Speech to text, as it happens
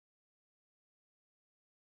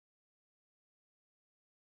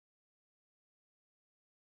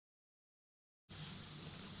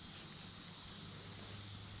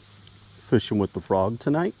Fishing with the frog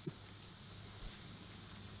tonight.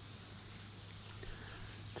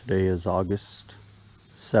 Today is August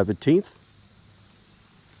 17th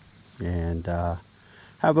and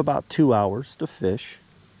have about 2 hours to fish.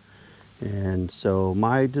 And so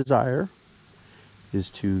my desire is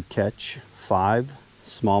to catch 5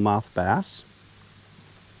 smallmouth bass.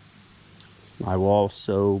 I will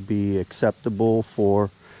also be acceptable for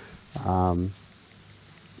a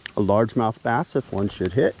largemouth bass if one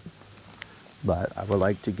should hit. But I would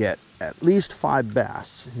like to get at least 5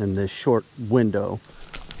 bass in this short window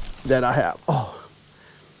that I have. Oh,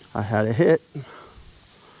 I had a hit.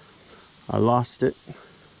 I lost it.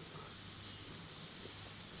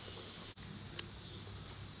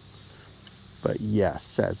 But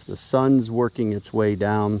yes, as the sun's working its way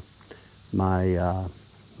down, my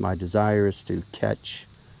desire is to catch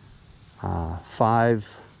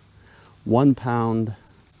 5 1-pound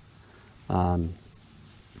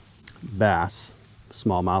bass,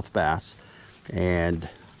 smallmouth bass, and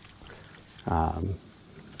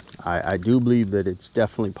I do believe that it's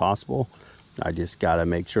definitely possible. I just got to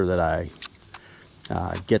make sure that I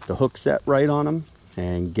get the hook set right on them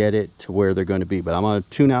and get it to where they're going to be. But I'm going to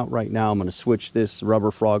tune out right now. I'm going to switch this rubber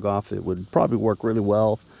frog off. It would probably work really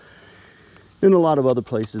well in a lot of other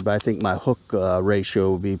places, but I think my hook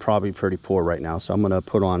ratio would be probably pretty poor right now. So I'm going to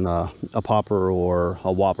put on a popper or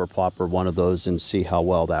a whopper plopper, one of those, and see how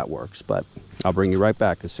well that works. But I'll bring you right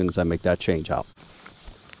back as soon as I make that change out.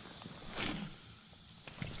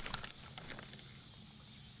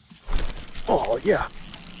 Oh yeah,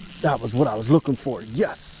 that was what I was looking for.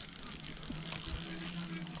 Yes.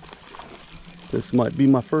 This might be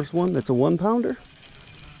my first one. That's a 1-pounder.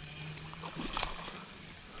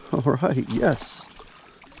 All right, yes.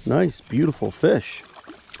 Nice, beautiful fish.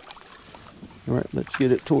 All right, let's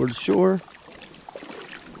get it towards shore.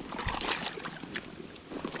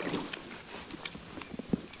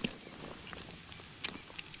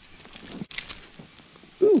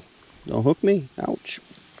 Ooh, don't hook me. Ouch.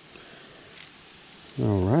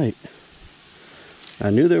 All right. I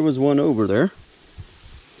knew there was one over there.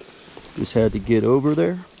 Just had to get over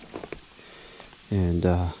there and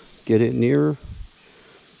get it near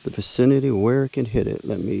the vicinity where it can hit it.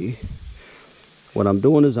 What I'm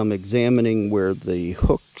doing is I'm examining where the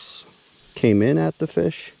hooks came in at the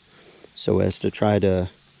fish, so as to try to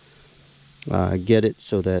get it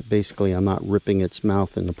so that basically I'm not ripping its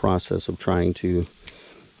mouth in the process of trying to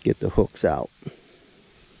get the hooks out.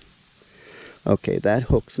 Okay, that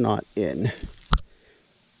hook's not in.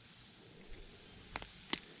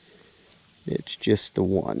 It's just the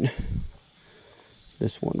one.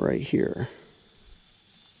 This one right here.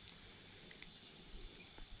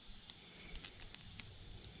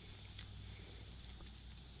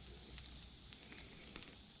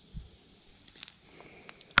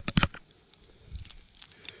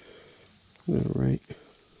 All right.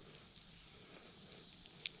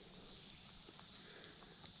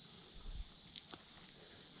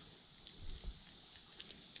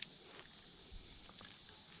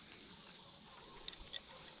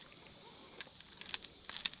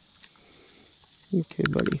 Okay,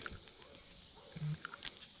 buddy.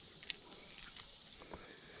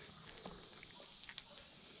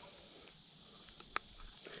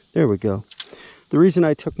 There we go. The reason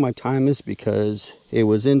I took my time is because it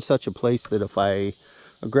was in such a place that if I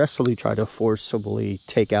aggressively try to forcibly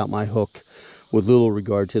take out my hook with little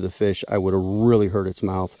regard to the fish, I would have really hurt its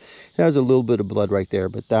mouth. It has a little bit of blood right there,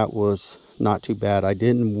 but that was not too bad. I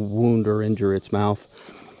didn't wound or injure its mouth.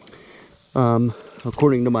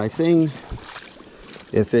 According to my thing,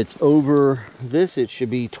 if it's over this, it should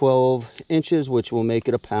be 12 inches, which will make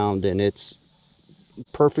it a pound, and it's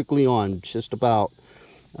perfectly on, just about.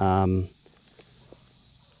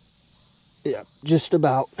 Yeah, just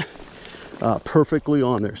about perfectly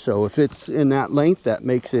on there. So if it's in that length, that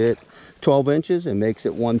makes it 12 inches and makes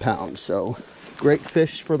it 1 pound. So great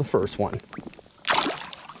fish for the first one.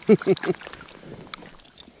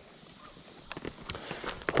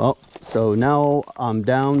 Well, so now I'm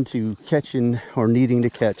down to catching or needing to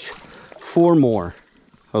catch 4 more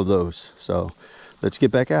of those. So let's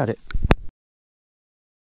get back at it.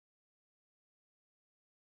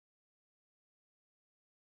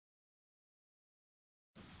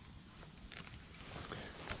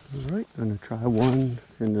 All right, I'm going to try one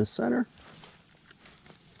in the center.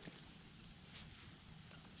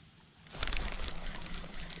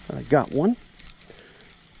 I got one.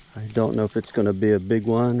 I don't know if it's going to be a big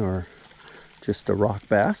one or just a rock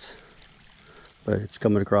bass, but it's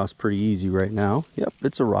coming across pretty easy right now. Yep,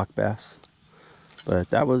 it's a rock bass, but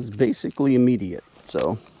that was basically immediate.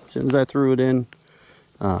 So as soon as I threw it in,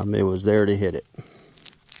 it was there to hit it.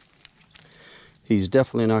 He's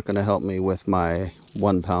definitely not going to help me with my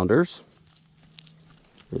 1-pounders,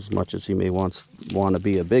 as much as he may want to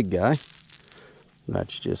be a big guy.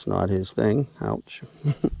 That's just not his thing. Ouch.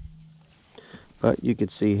 But you can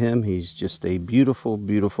see him. He's just a beautiful,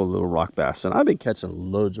 beautiful little rock bass. And I've been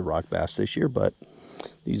catching loads of rock bass this year, but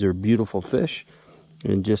these are beautiful fish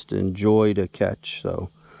and just enjoy to catch. So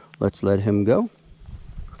let's let him go.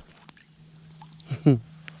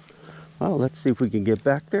 Well, let's see if we can get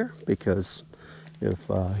back there, because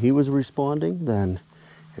if he was responding, then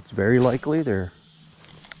it's very likely there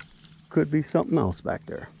could be something else back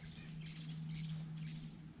there.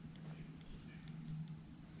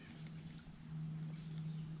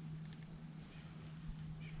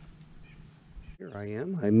 Here I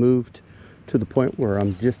am. I moved to the point where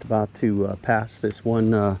I'm just about to pass this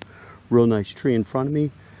one real nice tree in front of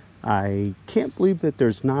me. I can't believe that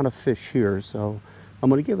there's not a fish here, so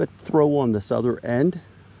I'm going to give a throw on this other end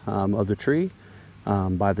of the tree,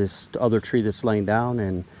 by this other tree that's laying down,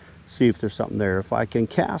 and see if there's something there. If I can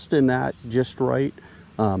cast in that just right,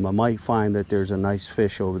 I might find that there's a nice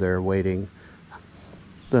fish over there waiting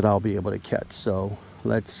that I'll be able to catch. So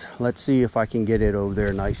let's see if I can get it over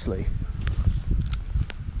there nicely.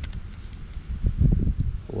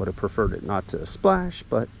 I would have preferred it not to splash,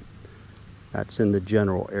 but that's in the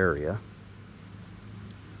general area.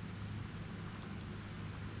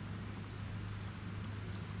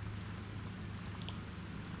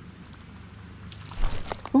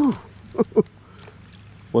 Ooh.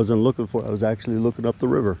 Wasn't looking for it. I was actually looking up the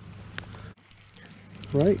river.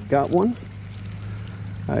 Right, got one.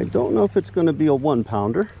 I don't know if it's going to be a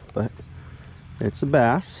 1-pounder, but it's a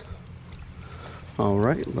bass. All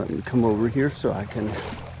right, let me come over here so I can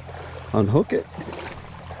unhook it.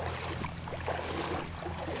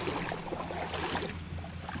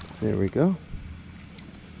 There we go.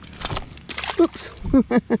 Oops.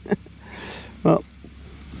 Well,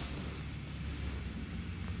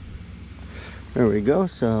 there we go.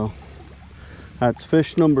 So that's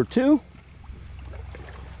fish number 2.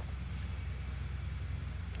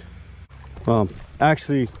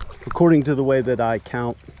 Actually, according to the way that I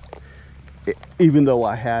count, even though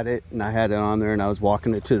I had it and I had it on there and I was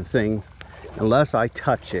walking it to the thing, unless I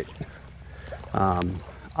touch it,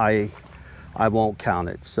 I won't count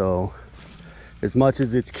it. So as much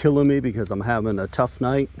as it's killing me because I'm having a tough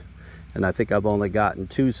night, and I think I've only gotten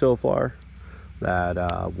 2 so far, that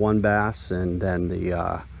 1 bass and then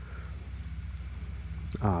the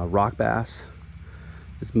rock bass,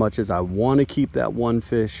 as much as I want to keep that 1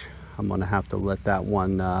 fish, I'm gonna have to let that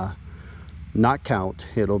one not count.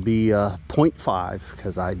 It'll be 0.5,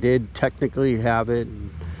 because I did technically have it.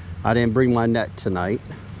 I didn't bring my net tonight,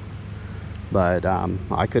 but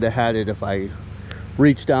I could have had it if I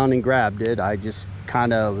reached down and grabbed it. I just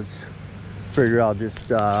kind of was figured I'll just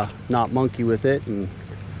not monkey with it and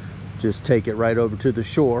just take it right over to the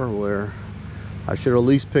shore, where I should at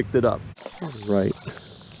least picked it up. Right.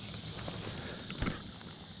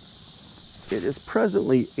 It is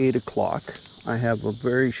presently 8 o'clock. I have a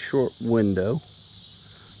very short window,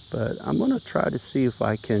 but I'm going to try to see if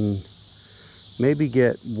I can maybe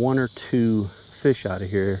get 1 or 2 fish out of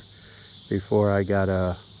here before I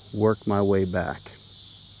gotta work my way back.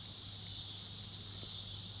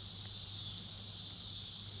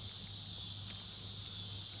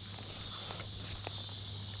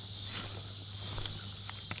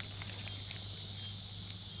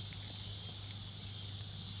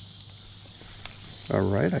 All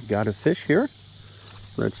right, I got a fish here.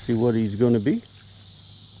 Let's see what he's going to be.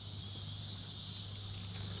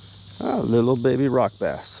 A little baby rock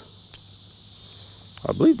bass.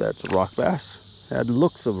 I believe that's a rock bass. Had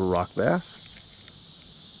looks of a rock bass.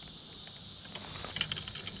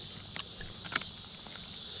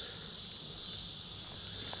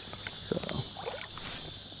 So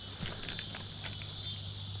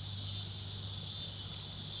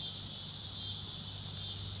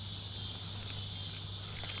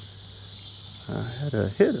I had a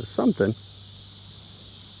hit of something.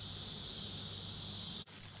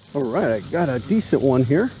 All right, I got a decent one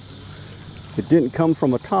here. It didn't come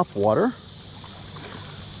from a top water,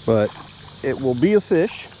 but it will be a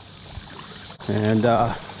fish. And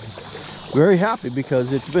very happy,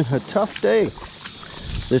 because it's been a tough day.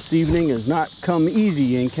 This evening has not come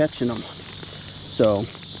easy in catching them. So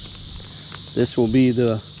this will be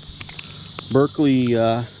the Berkeley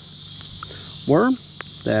worm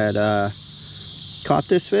that caught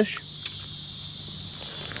this fish.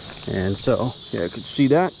 And so, yeah, you can see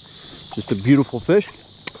that. Just a beautiful fish.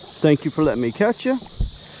 Thank you for letting me catch you.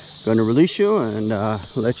 Gonna release you and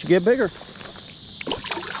let you get bigger.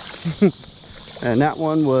 And that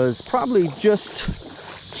one was probably just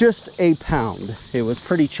just a pound. It was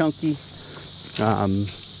pretty chunky.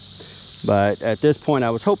 But at this point, I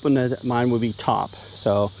was hoping that mine would be top.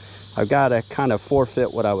 So I've got to kind of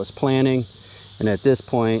forfeit what I was planning. And at this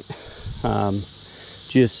point,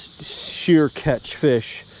 just sheer catch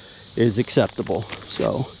fish is acceptable.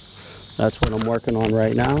 So that's what I'm working on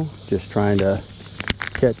right now. Just trying to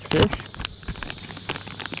catch fish.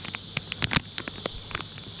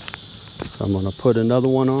 So I'm going to put another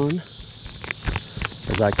one on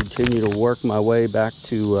as I continue to work my way back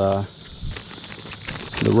to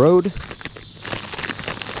the road.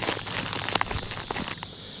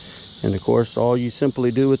 And of course, all you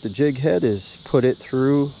simply do with the jig head is put it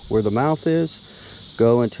through where the mouth is,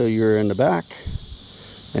 go until you're in the back,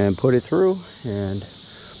 and put it through, and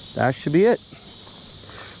that should be it.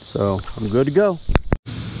 So I'm good to go.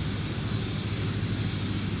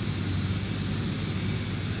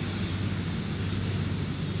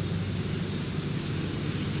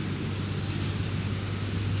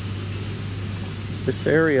 This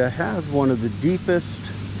area has one of the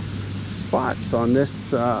deepest spots on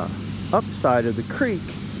this upside of the creek,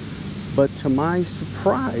 but to my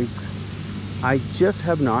surprise, I just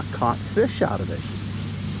have not caught fish out of it.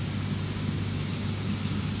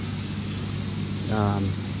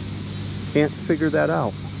 Can't figure that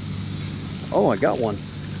out. Oh, I got one.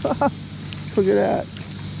 Look at that.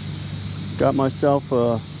 Got myself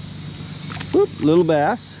a little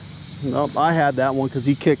bass. Nope, I had that one because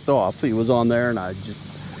he kicked off. He was on there and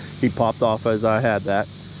he popped off as I had that.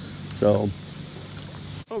 So,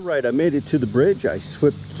 all right, I made it to the bridge. I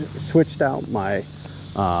switched out my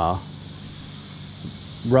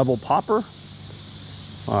Rebel popper,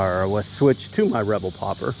 or was switched to my Rebel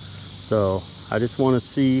popper. So I just want to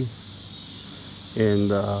see in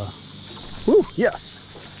the, yes,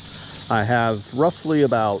 I have roughly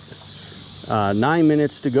about 9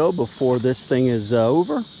 minutes to go before this thing is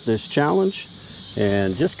over, this challenge,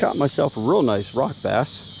 and just caught myself a real nice rock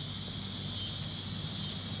bass.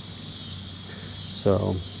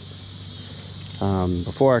 So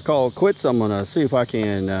before I call it quits, I'm gonna see if I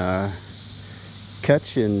can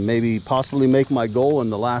catch and maybe possibly make my goal in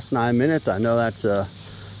the last 9 minutes. I know that's a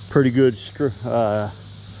pretty good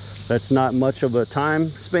that's not much of a time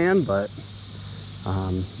span, but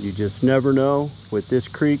you just never know with this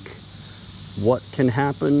creek what can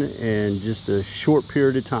happen in just a short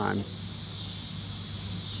period of time.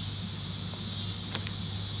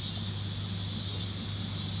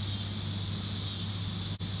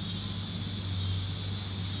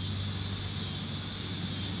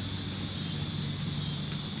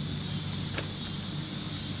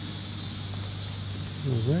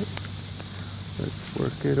 All right, let's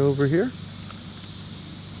work it over here.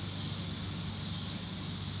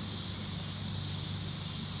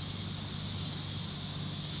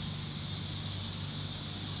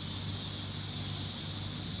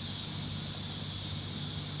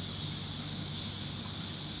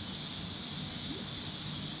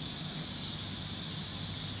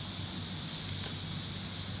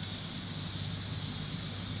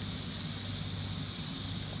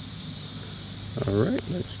 All right,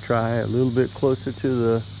 let's try a little bit closer to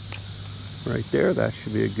the, right there. That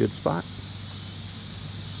should be a good spot.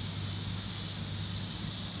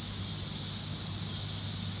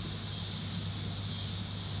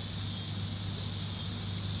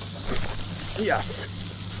 Yes.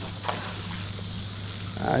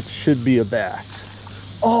 That should be a bass.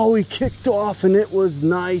 Oh, he kicked off and it was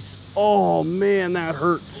nice. Oh man, that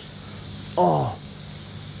hurts. Oh,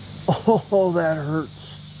 that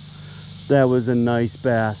hurts. That was a nice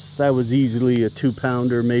bass. That was easily a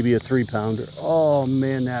 2-pounder, maybe a 3-pounder. Oh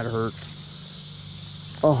man, that hurt.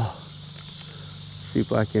 Oh, see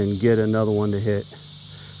if I can get another one to hit.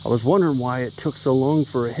 I was wondering why it took so long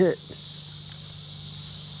for a hit.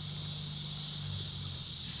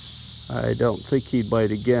 I don't think he'd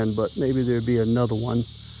bite again, but maybe there'd be another one.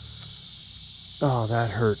 Oh,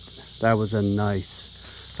 that hurt. That was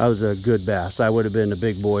a good bass. That would have been the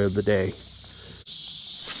big boy of the day.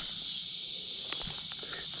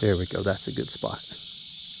 There we go, that's a good spot.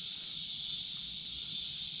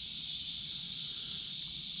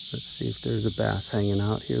 Let's see if there's a bass hanging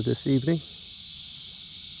out here this evening.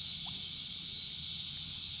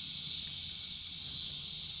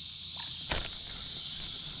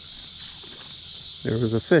 There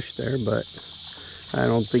was a fish there, but I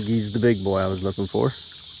don't think he's the big boy I was looking for.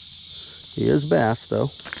 He is bass though.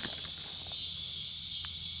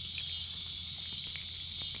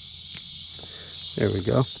 There we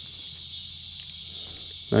go.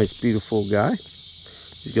 Nice, beautiful guy.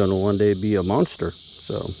 He's going to one day be a monster.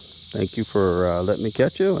 So thank you for letting me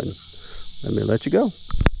catch you, and let me let you go.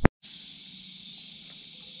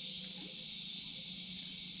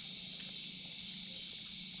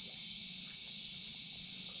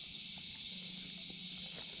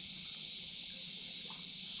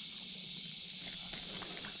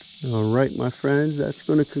 All right, my friends, that's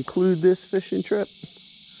going to conclude this fishing trip.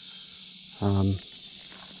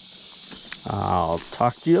 I'll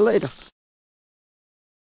talk to you later.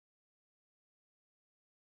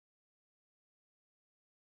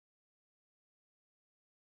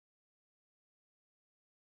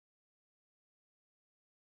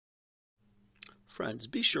 Friends,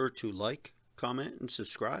 be sure to like, comment, and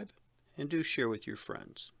subscribe, and do share with your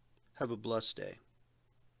friends. Have a blessed day.